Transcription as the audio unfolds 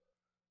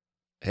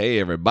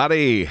Hey,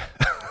 everybody.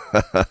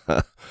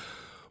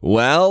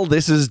 Well,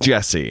 this is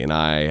Jesse, and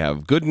I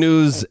have good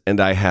news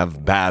and I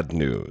have bad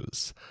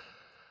news.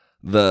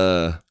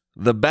 The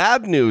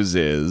bad news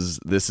is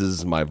this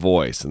is my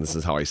voice and this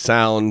is how I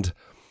sound.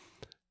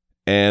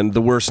 And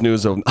the worst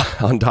news on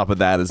top of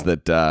that is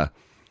that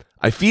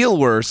I feel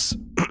worse,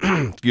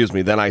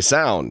 than I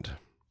sound.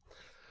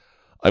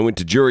 I went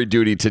to jury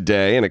duty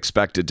today and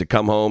expected to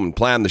come home and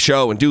plan the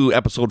show and do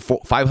episode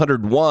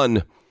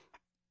 501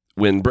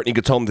 when Brittany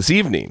gets home this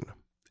evening.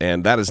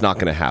 And that is not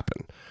going to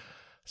happen.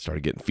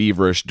 Started getting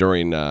feverish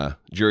during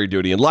jury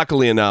duty, and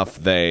luckily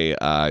enough,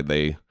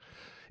 it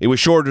was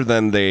shorter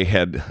than they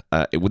had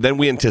than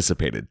we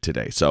anticipated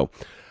today. So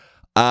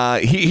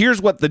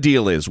here's what the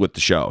deal is with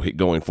the show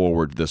going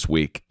forward this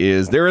week: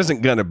 is there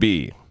isn't going to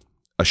be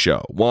a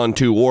show 1,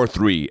 2, or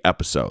 3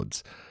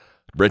 episodes.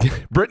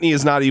 Brittany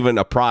is not even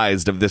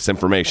apprised of this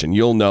information.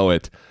 You'll know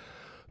it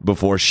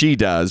before she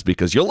does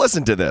because you'll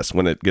listen to this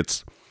when it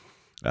gets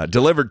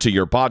delivered to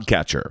your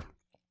podcatcher.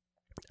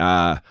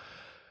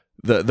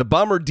 The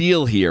bummer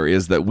deal here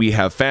is that we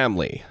have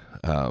family.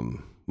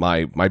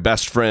 My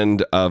best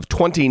friend of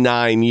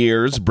 29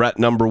 years, Brett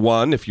number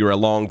 1, if you're a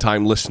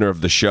longtime listener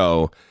of the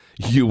show,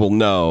 you will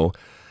know.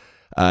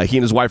 He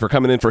and his wife are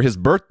coming in for his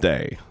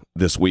birthday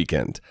this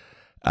weekend.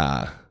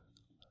 How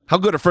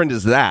good a friend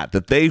is that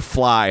they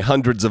fly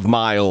hundreds of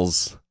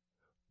miles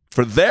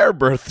for their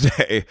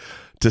birthday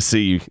to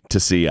see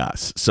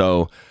us.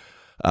 So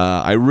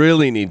I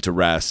really need to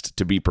rest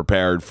to be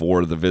prepared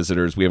for the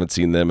visitors. We haven't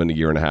seen them in a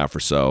year and a half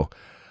or so.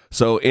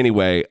 So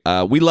anyway,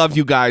 we love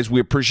you guys. We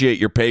appreciate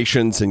your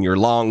patience and your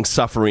long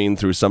suffering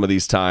through some of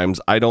these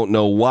times. I don't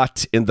know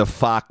what in the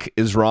fuck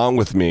is wrong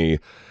with me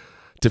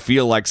to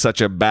feel like such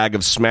a bag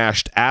of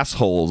smashed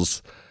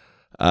assholes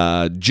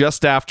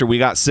just after we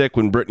got sick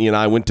when Brittany and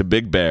I went to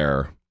Big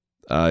Bear.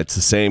 It's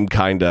the same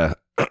kind of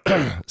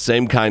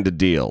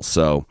deal.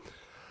 So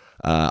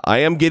I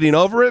am getting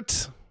over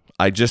it.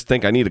 I just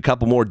think I need a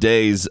couple more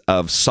days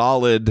of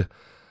solid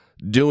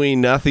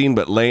doing nothing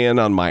but laying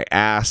on my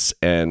ass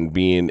and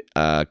being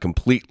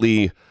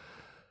completely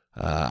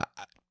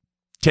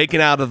taken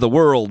out of the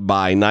world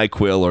by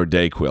NyQuil or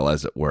DayQuil,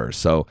 as it were.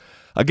 So,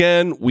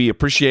 again, we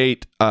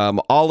appreciate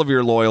all of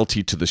your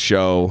loyalty to the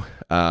show.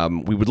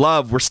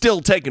 We're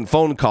still taking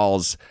phone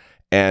calls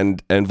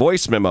and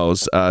voice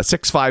memos,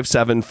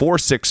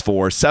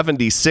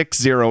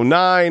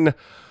 657-464-7609.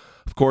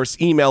 Of course,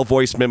 email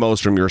voice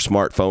memos from your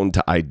smartphone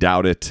to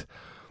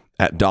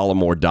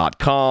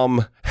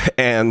idoubitit@dollamore.com.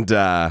 And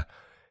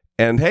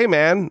hey,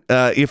 man,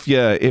 if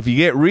you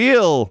get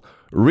real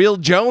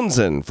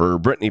jonesing for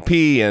Brittany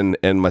P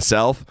and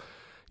myself,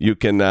 you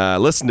can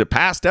listen to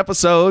past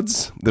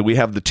episodes that we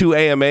have the 2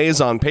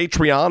 AMAs on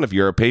Patreon if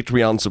you're a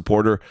Patreon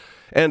supporter.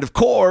 And of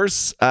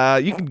course,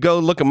 you can go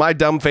look at my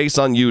dumb face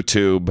on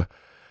YouTube.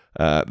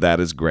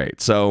 That is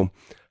great. So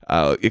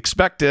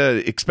expect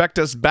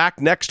us back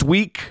next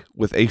week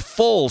with a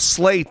full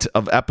slate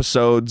of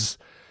episodes.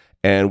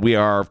 And we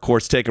are, of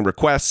course, taking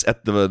requests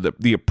at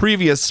the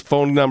previous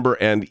phone number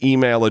and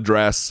email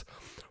address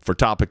for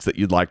topics that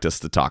you'd like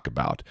us to talk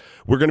about.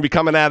 We're going to be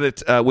coming at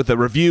it with a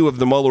review of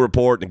the Mueller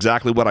report,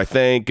 exactly what I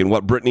think and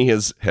what Brittany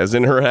has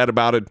in her head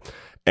about it.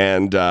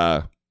 And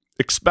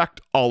expect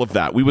all of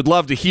that. We would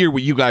love to hear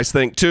what you guys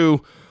think,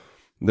 too.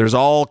 There's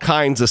all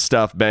kinds of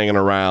stuff banging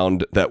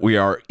around that we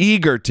are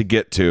eager to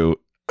get to.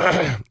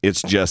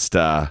 It's just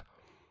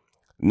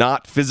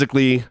not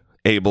physically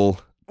able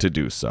to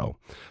do so.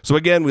 So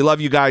again, we love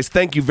you guys.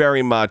 Thank you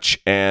very much,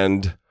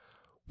 and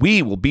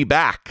we will be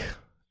back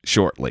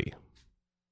shortly.